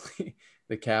was complete.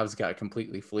 The Cavs got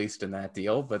completely fleeced in that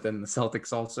deal, but then the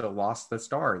Celtics also lost the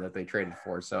star that they traded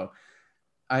for. So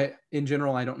in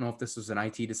general, I don't know if this was an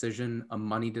IT decision, a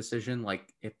money decision,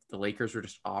 like if the Lakers were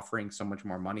just offering so much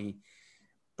more money,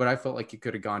 but I felt like he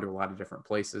could have gone to a lot of different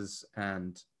places,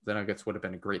 and the Nuggets would have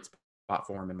been a great spot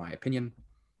for him, in my opinion.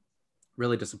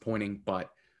 Really disappointing, but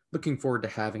looking forward to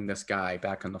having this guy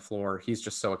back on the floor. He's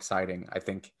just so exciting. I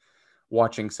think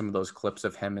watching some of those clips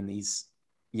of him in these,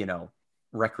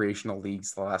 recreational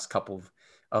leagues the last couple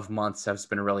of months has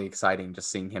been really exciting,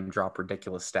 just seeing him drop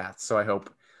ridiculous stats. So I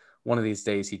hope one of these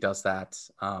days he does that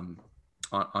on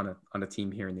a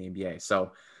team here in the NBA.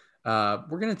 So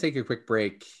we're going to take a quick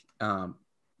break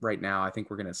right now. I think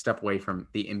we're going to step away from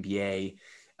the NBA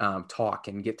talk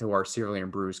and get to our Cereal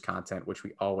and Brews content, which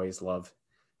we always love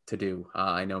to do.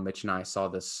 I know Mitch and I saw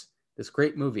this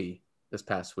great movie this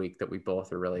past week that we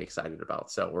both are really excited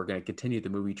about. So we're going to continue the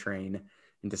movie train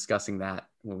and discussing that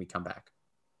when we come back.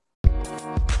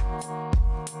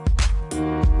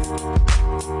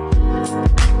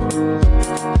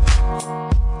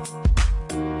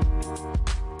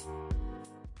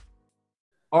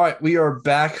 All right, we are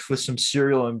back with some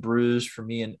Cereal and Brews for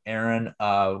me and Aaron.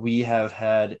 We have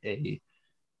had a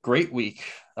great week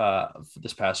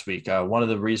this past week. One of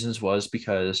the reasons was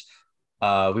because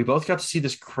we both got to see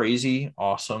this crazy,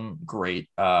 awesome, great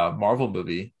Marvel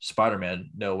movie,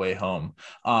 Spider-Man: No Way Home.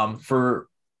 For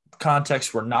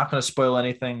context, we're not going to spoil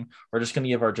anything. We're just going to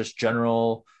give our just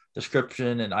general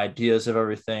description and ideas of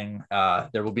everything.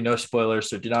 There will be no spoilers,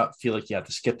 so do not feel like you have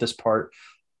to skip this part.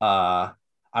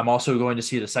 I'm also going to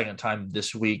see it a second time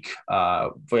this week.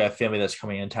 We have family that's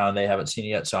coming in town. They haven't seen it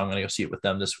yet, so I'm going to go see it with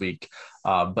them this week.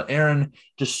 But Aaron,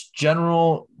 just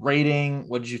general rating,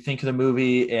 what did you think of the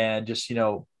movie? And just,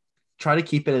 try to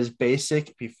keep it as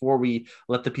basic before we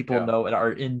let the people know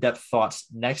our in-depth thoughts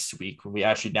next week. When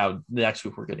next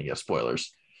week, we're going to get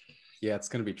spoilers. Yeah, it's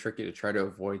going to be tricky to try to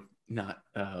avoid not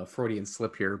Freudian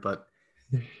slip here, but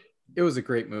it was a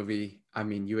great movie. I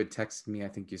mean, you had texted me. I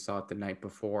think you saw it the night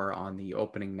before on the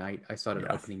opening night. I saw it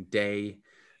on opening day,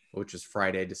 which is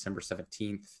Friday, December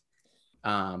 17th.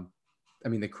 I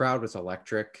mean, the crowd was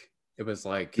electric. It was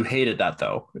like... You hated that,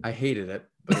 though. I hated it,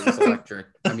 but it was electric.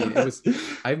 I mean,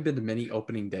 I've been to many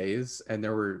opening days, and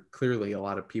there were clearly a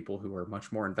lot of people who were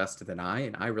much more invested than I,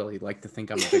 and I really like to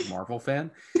think I'm a big Marvel fan.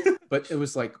 But it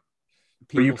was like...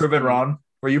 Were you proven wrong?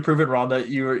 Were you proven wrong that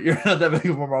you're not that big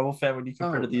of a Marvel fan when you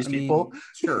compare to these people?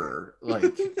 Sure.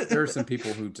 Like, there are some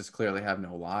people who just clearly have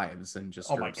no lives and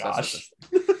just oh my gosh.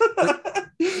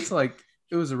 it's like,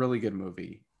 it was a really good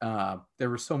movie. There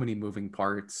were so many moving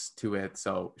parts to it.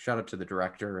 So shout out to the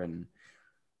director and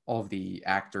all of the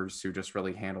actors who just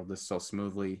really handled this so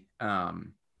smoothly.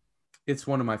 It's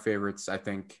one of my favorites, I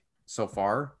think, so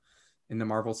far in the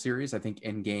Marvel series. I think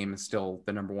Endgame is still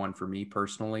the number one for me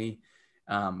personally.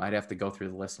 I'd have to go through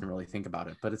the list and really think about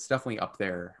it, but it's definitely up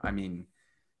there. I mean,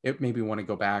 it made me want to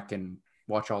go back and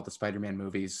watch all the Spider-Man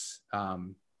movies.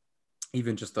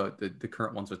 Even just the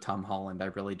current ones with Tom Holland. I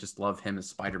really just love him as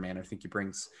Spider-Man. I think he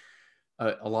brings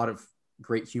a lot of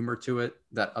great humor to it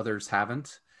that others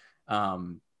haven't.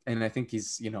 And I think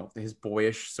he's, his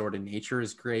boyish sort of nature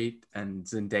is great. And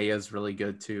Zendaya is really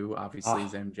good too. Obviously,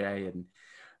 he's MJ,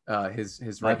 and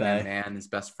his right-hand man, his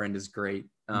best friend, is great.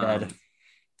 Ned.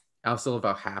 I also love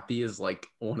how Happy is like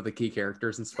one of the key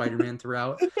characters in Spider-Man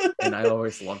throughout. And I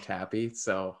always loved Happy.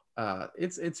 So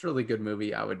it's really good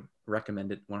movie. I would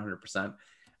recommend it 100%.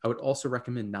 I would also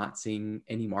recommend not seeing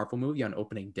any Marvel movie on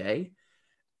opening day.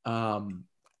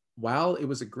 While it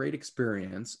was a great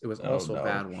experience, it was also a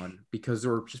bad one because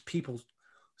there were just people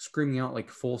screaming out like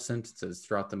full sentences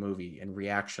throughout the movie and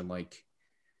reaction, like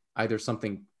either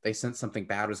they sensed something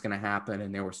bad was going to happen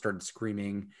and they started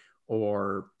screaming,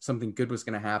 or something good was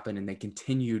going to happen and they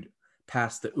continued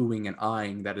past the oohing and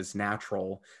eyeing that is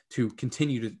natural to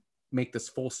continue to make this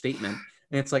full statement.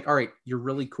 And it's like, all right, you're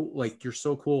really cool. Like, you're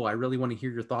so cool. I really want to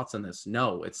hear your thoughts on this.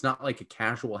 No, it's not like a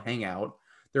casual hangout.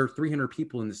 There are 300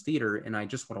 people in this theater and I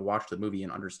just want to watch the movie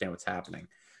and understand what's happening.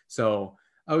 So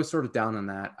I was sort of down on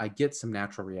that. I get some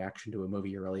natural reaction to a movie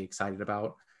you're really excited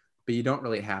about, but you don't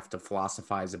really have to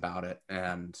philosophize about it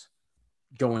and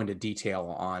go into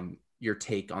detail on your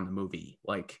take on the movie.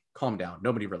 Like, calm down.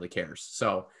 Nobody really cares.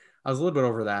 So I was a little bit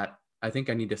over that. I think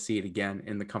I need to see it again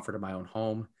in the comfort of my own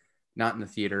home, not in the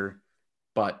theater.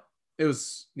 But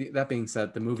that being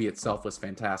said, the movie itself was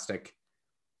fantastic.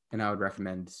 And I would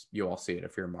recommend you all see it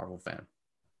if you're a Marvel fan.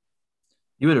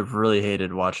 You would have really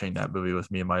hated watching that movie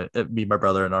with me and my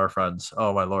brother and our friends.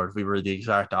 Oh my Lord. We were the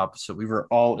exact opposite. We were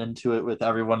all into it with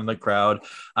everyone in the crowd.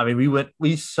 I mean,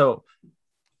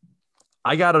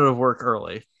 I got out of work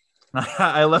early.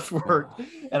 I left work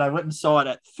and I went and saw it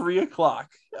at 3:00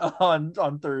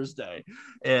 on Thursday.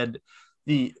 And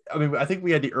I think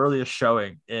we had the earliest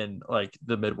showing in like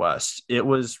the Midwest. It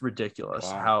was ridiculous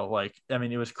how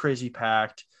it was crazy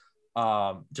packed.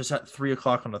 Just at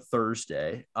 3:00 on a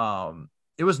Thursday.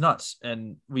 It was nuts,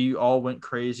 and we all went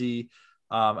crazy.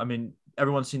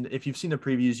 If you've seen the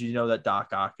previews, you know that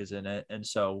Doc Ock is in it, and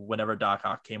so whenever Doc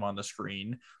Ock came on the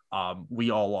screen,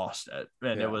 we all lost it,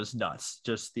 and It was nuts.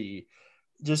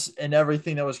 And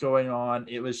everything that was going on,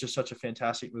 it was just such a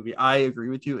fantastic movie. I agree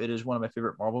with you. It is one of my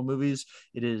favorite Marvel movies.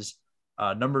 It is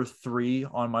number 3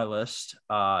 on my list.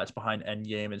 It's behind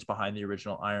Endgame. It's behind the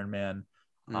original Iron Man.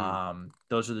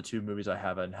 Those are the 2 movies I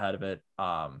have ahead of it.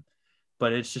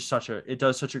 But it's just it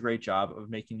does such a great job of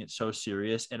making it so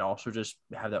serious and also just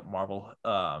have that Marvel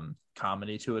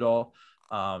comedy to it all.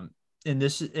 And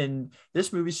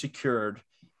this movie secured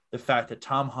the fact that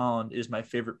Tom Holland is my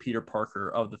favorite Peter Parker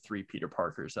of the 3 Peter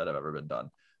Parkers that have ever been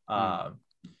done.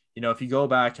 If you go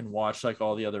back and watch like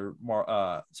all the other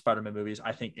Spider-Man movies,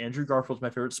 I think Andrew Garfield's my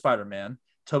favorite Spider-Man.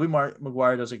 Tobey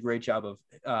Maguire does a great job of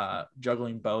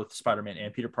juggling both Spider-Man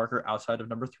and Peter Parker outside of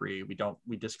number 3.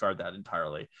 We discard that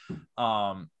entirely.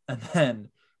 And then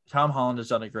Tom Holland has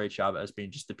done a great job as being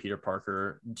just the Peter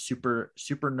Parker, super,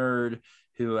 super nerd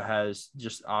who has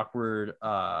just awkward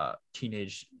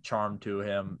teenage charm to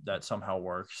him that somehow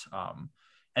works.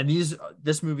 And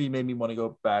this movie made me want to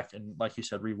go back and, like you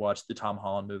said, rewatch the Tom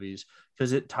Holland movies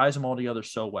because it ties them all together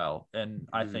so well. And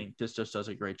I think this just does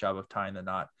a great job of tying the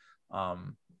knot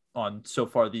on so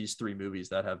far these 3 movies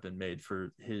that have been made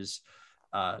for his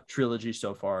trilogy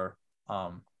so far.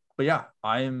 But yeah,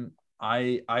 I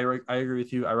agree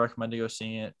with you. I recommend to go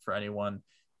seeing it for anyone,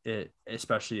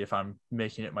 especially if I'm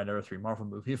making it my number 3 Marvel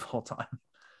movie of all time.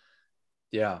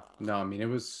 Yeah, no, I mean, it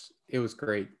was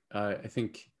great. I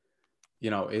think,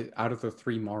 out of the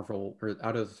 3 Marvel or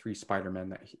out of the 3 Spider-Man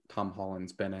that Tom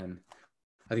Holland's been in,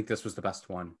 I think this was the best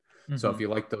one. Mm-hmm. So if you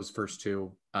like those first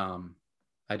 2,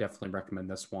 I definitely recommend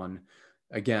this one.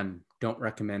 Again, don't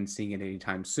recommend seeing it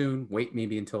anytime soon. Wait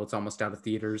maybe until it's almost out of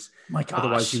theaters. My gosh.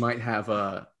 Otherwise, you might have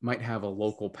a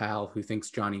local pal who thinks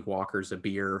Johnny Walker's a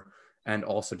beer and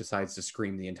also decides to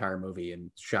scream the entire movie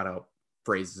and shout out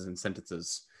phrases and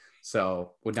sentences.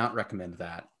 So would not recommend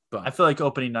that. But I feel like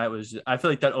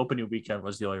that opening weekend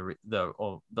was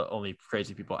the only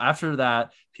crazy people. After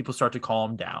that, people start to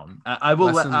calm down. I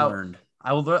will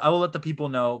let the people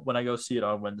know when I go see it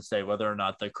on Wednesday whether or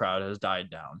not the crowd has died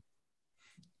down.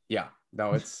 Yeah,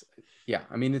 no, it's yeah.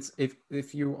 I mean, it's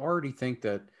if you already think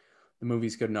that the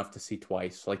movie's good enough to see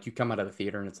twice. Like you come out of the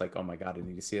theater and it's like, oh my God, I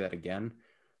need to see that again.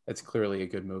 It's clearly a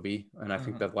good movie. And I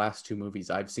think the last two movies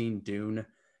I've seen, Dune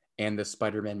and the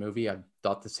Spider-Man movie, I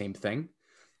thought the same thing.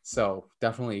 So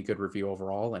definitely a good review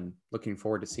overall, and looking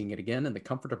forward to seeing it again in the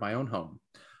comfort of my own home.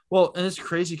 Well, and it's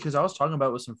crazy because I was talking about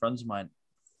it with some friends of mine.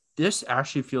 This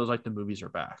actually feels like the movies are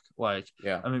back. Like,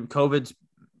 Yeah. I mean, COVID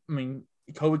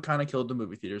kind of killed the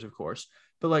movie theaters, of course,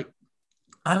 but like,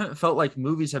 I haven't felt like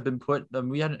movies have been put.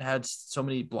 We hadn't had so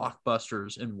many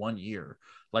blockbusters in one year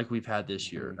like we've had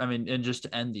this year. I mean, and just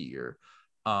to end the year,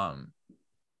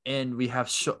 and we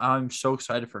have I'm so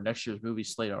excited for next year's movie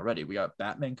slate already. We got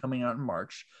Batman coming out in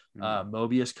March,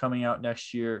 Mobius coming out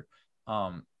next year.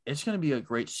 It's going to be a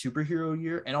great superhero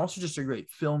year and also just a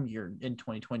great film year in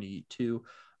 2022.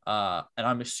 And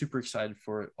I'm super excited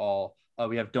for it all.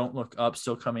 We have Don't Look Up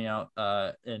still coming out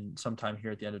in sometime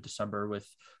here at the end of December with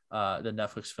the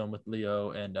Netflix film with Leo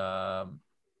and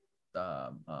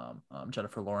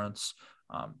Jennifer Lawrence.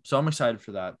 So I'm excited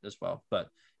for that as well. But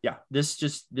yeah, this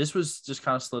was just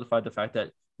kind of solidified the fact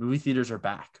that movie theaters are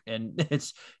back, and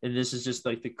this is just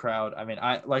like the crowd. I mean,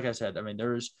 like I said, I mean,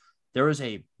 there was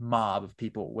a mob of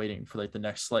people waiting for like the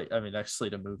next slate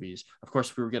of movies. Of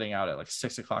course, we were getting out at like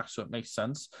 6:00, so it makes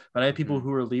sense. But I had people who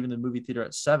were leaving the movie theater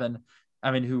at 7. I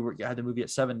mean, had the movie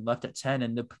at 7, left at 10,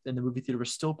 and the movie theater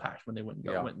was still packed when they went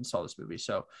and saw this movie.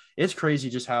 So it's crazy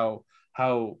just how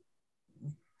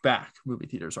back movie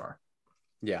theaters are.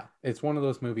 Yeah, it's one of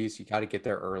those movies you got to get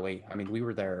there early. I mean, we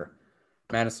were there,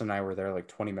 Madison and I were there like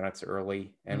 20 minutes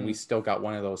early, and we still got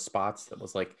one of those spots that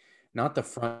was like not the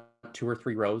front 2 or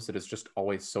 3 rows that is just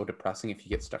always so depressing if you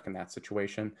get stuck in that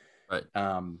situation. Right.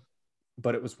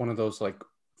 But it was one of those like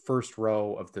first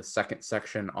row of the second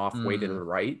section off way to the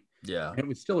right. Yeah. And it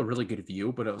was still a really good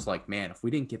view, but it was like, man, if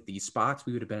we didn't get these spots,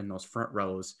 we would have been in those front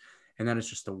rows. And that is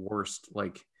just the worst.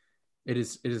 Like it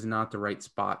is not the right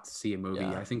spot to see a movie.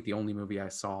 Yeah. I think the only movie I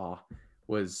saw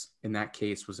was in that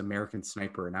case was American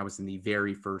Sniper, and I was in the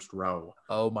very first row.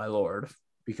 Oh my Lord.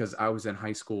 Because I was in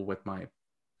high school with my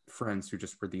friends who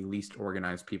just were the least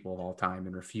organized people of all time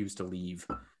and refused to leave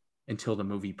until the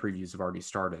movie previews have already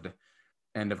started.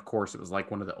 And of course it was like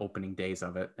one of the opening days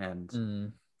of it.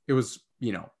 And it was,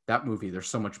 that movie, there's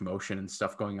so much motion and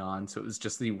stuff going on. So it was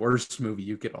just the worst movie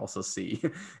you could also see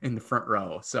in the front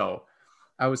row. So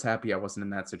I was happy I wasn't in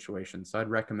that situation. So I'd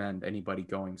recommend anybody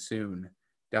going soon,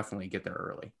 definitely get there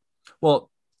early.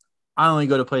 Well, I only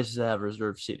go to places that have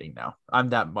reserved seating now. I'm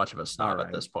that much of a snob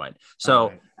at this point.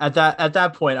 So at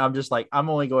that point, I'm just like, I'm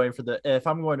only going for if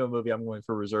I'm going to a movie, I'm going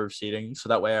for reserved seating. So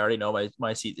that way I already know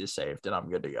my seat is saved and I'm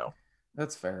good to go.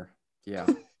 That's fair. Yeah.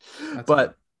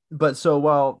 But so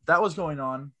while that was going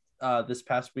on this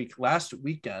past week, last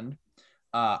weekend,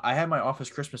 I had my office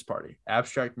Christmas party.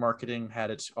 Abstract Marketing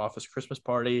had its office Christmas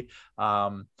party.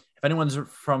 If anyone's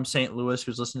from St. Louis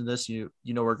who's listening to this, you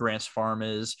know where Grant's Farm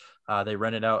is. They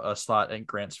rented out a slot at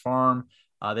Grant's Farm.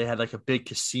 They had like a big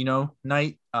casino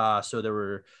night. So there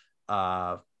were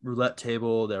roulette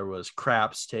table, there was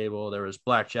craps table, there was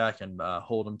blackjack and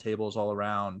hold'em tables all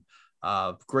around.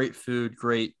 Great food,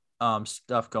 great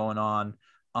stuff going on.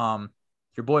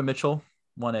 Your boy Mitchell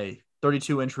won a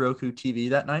 32-inch Roku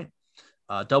TV that night.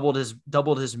 Doubled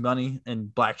his money in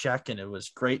blackjack, and it was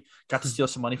great. Got to steal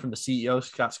some money from the CEO,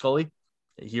 Scott Scully.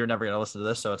 You're never gonna listen to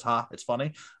this, so it's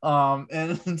funny.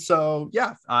 And so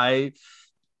yeah, I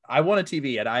won a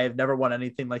TV, and I have never won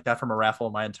anything like that from a raffle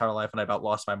in my entire life, and I about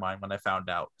lost my mind when I found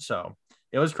out. So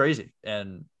it was crazy,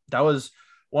 and that was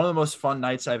one of the most fun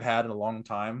nights I've had in a long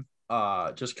time.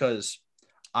 Just because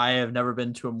I have never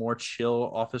been to a more chill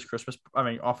office Christmas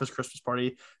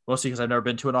party, mostly because I've never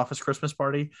been to an office Christmas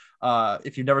party.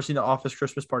 If you've never seen the Office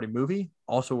Christmas Party movie,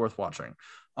 also worth watching.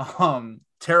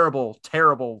 Terrible,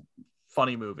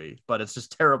 funny movie, but it's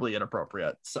just terribly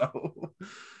inappropriate. So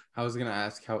I was going to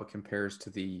ask how it compares to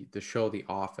the show The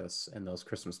Office and those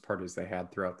Christmas parties they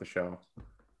had throughout the show.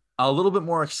 A little bit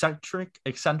more eccentric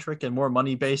and more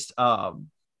money based.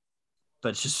 But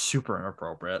it's just super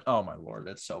inappropriate. Oh my Lord,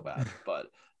 it's so bad. But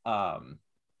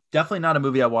definitely not a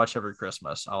movie I watch every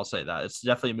Christmas. I'll say that. It's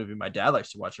definitely a movie my dad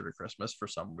likes to watch every Christmas for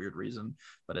some weird reason,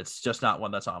 but it's just not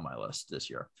one that's on my list this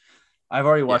year. I've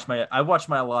already watched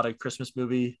my allotted Christmas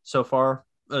movie so far.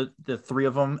 The 3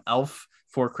 of them: Elf,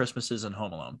 4 Christmases, and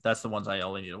Home Alone. That's the ones I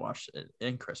only need to watch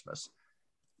in Christmas.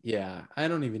 Yeah, I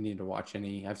don't even need to watch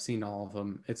any. I've seen all of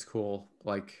them. It's cool.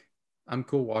 Like, I'm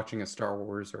cool watching a Star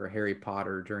Wars or a Harry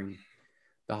Potter during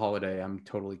the holiday. I'm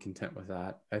totally content with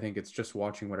that. I think it's just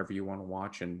watching whatever you want to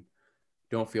watch and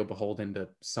don't feel beholden to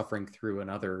suffering through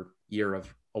another year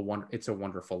of It's a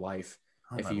Wonderful Life.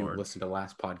 If you listen to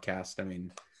last podcast, I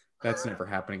mean, that's never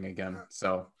happening again.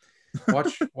 So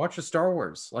Watch a Star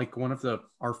Wars. Like one of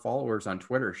our followers on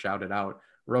Twitter shouted out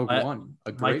Rogue One,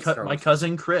 a great Star Wars. My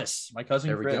cousin Chris.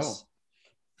 There we go.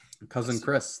 Cousin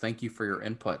Chris, thank you for your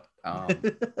input.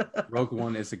 Rogue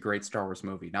One is a great Star Wars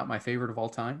movie. Not my favorite of all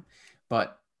time,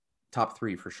 but top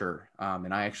 3 for sure.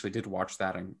 And I actually did watch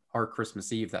that on our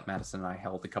Christmas Eve that Madison and I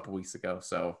held a couple weeks ago.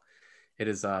 So it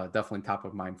is definitely top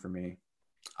of mind for me.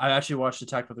 I actually watched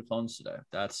Attack of the Clones today.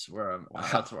 That's where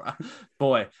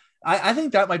boy, I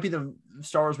think that might be the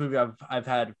Star Wars movie I've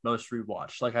had most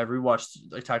rewatched. Like I've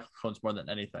rewatched Attack of the Clones more than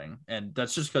anything. And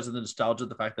that's just because of the nostalgia,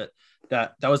 the fact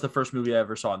that was the first movie I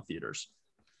ever saw in theaters.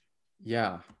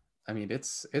 Yeah. I mean,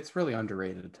 it's really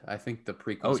underrated. I think the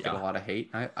prequels get a lot of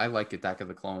hate. I like Attack of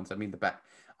the Clones. I mean,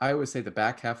 I always say the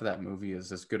back half of that movie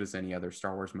is as good as any other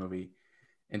Star Wars movie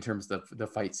in terms of the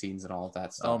fight scenes and all of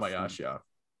that stuff. Oh my gosh, yeah.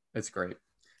 It's great.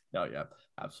 Oh yeah,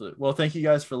 absolutely. Well, thank you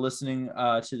guys for listening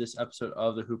to this episode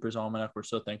of the Hoopers Almanac. We're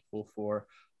so thankful for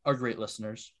our great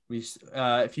listeners.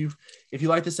 If you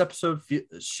like this episode,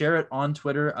 share it on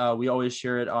Twitter. We always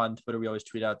share it on Twitter. We always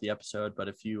tweet out the episode. But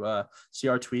if you see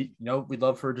our tweet, we'd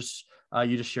love for just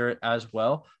you to share it as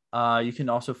well. You can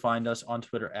also find us on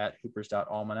Twitter at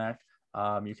hoopers.almanac.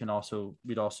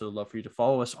 We'd also love for you to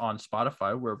follow us on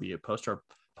Spotify, where we post our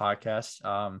podcast.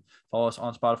 Follow us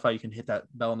on Spotify. You can hit that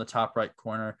bell in the top right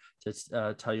corner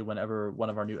to tell you whenever one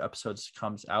of our new episodes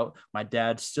comes out. My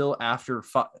dad still, after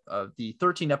the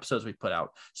 13 episodes we put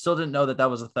out, still didn't know that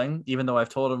was a thing, even though I've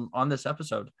told him on this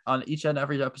episode, on each and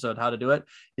every episode, how to do it.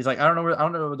 He's like, I don't know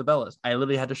where the bell is. I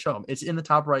literally had to show him. It's in the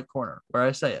top right corner where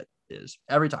I say it is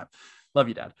every time. Love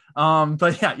you, Dad.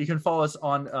 But yeah, you can follow us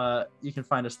on you can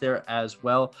find us there as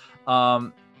well.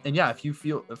 And yeah, if you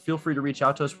feel free to reach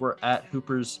out to us. We're at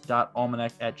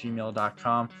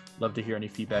hoopers.almanac@gmail.com. Love to hear any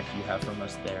feedback you have from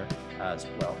us there as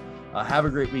well. Have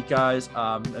a great week, guys.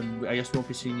 And I guess we won't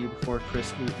be seeing you before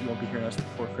Christmas. You won't be hearing us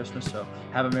before Christmas. So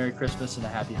have a Merry Christmas and a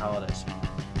Happy Holidays.